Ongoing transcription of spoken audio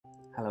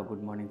Hello,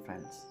 good morning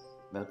friends.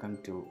 Welcome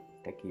to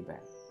Techie Band.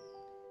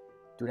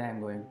 Today I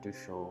am going to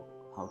show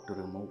how to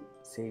remove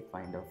Safe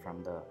Finder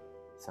from the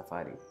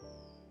Safari.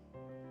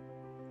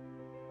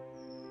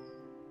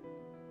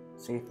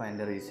 Safe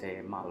Finder is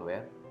a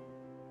malware,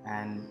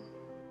 and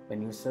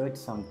when you search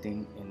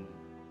something in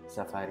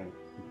Safari,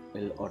 it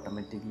will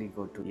automatically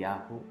go to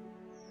Yahoo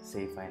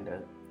Safe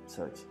Finder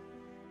search.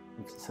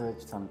 If you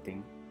search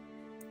something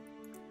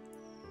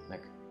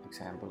like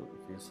example,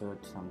 if you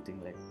search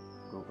something like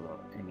Google or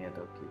any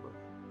other keyword,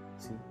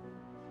 see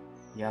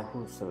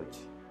Yahoo search,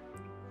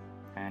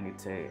 and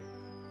it's a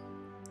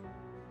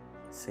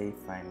Safe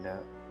Finder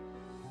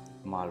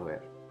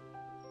malware.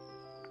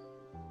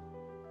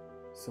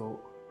 So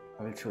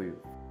I will show you.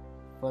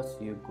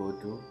 First you go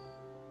to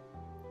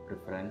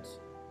preference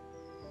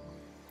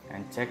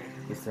and check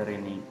is there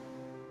any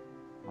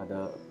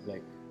other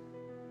like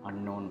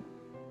unknown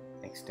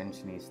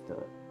extension is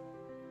there.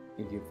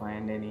 If you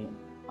find any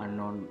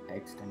unknown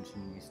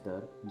extension is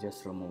there,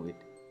 just remove it.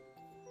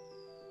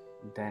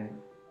 Then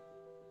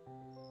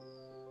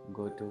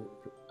go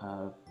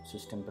to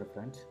system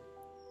preference.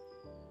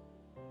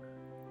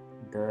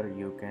 There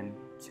you can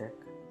check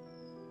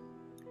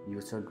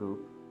user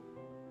group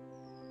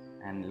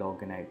and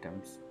login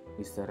items.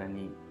 Is there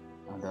any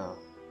other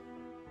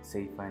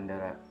Safe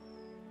Finder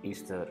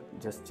is there?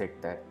 Just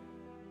check that.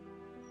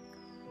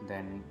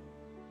 Then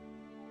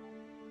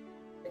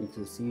if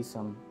you see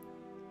some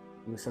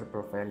user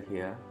profile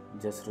here,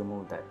 just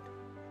remove that.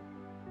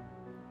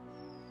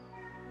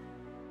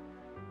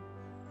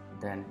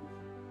 Then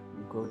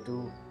go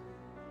to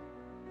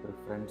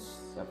preference,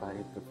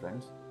 Safari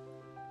preference,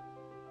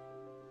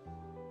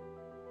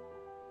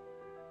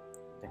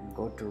 then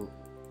go to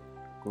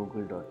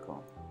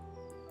google.com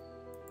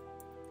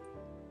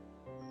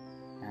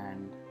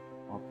and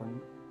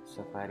open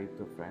Safari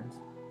preference,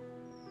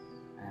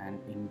 and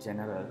in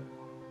general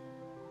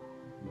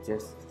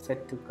just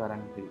set to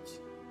current page.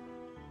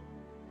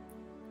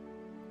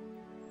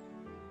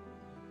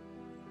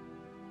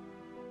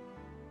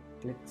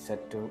 Click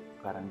set to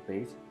current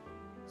page,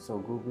 so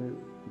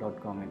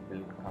google.com it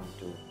will come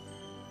to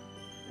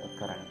the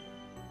current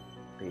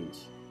page.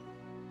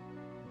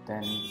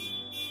 Then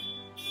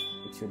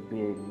it should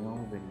be a new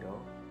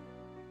window.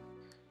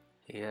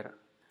 Here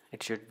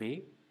it should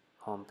be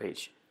home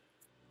page,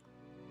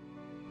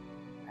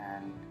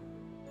 and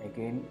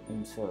again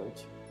in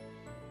search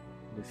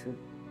you should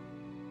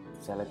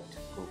select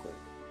Google.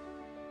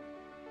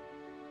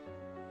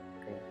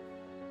 Okay,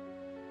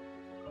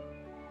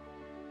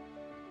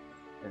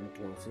 then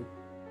close it.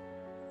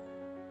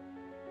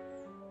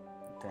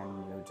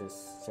 Then you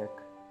just check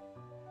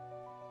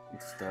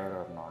it's there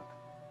or not.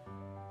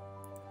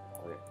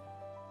 Okay.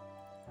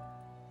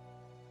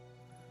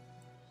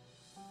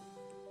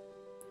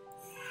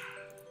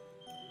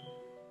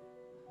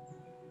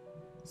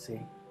 See,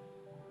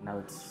 now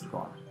it's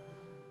gone.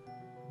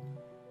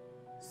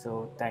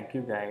 So thank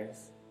you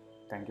guys,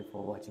 thank you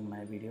for watching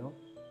my video.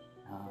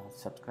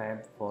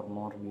 Subscribe for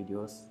more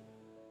videos.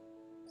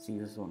 See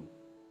you soon.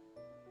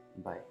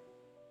 Bye.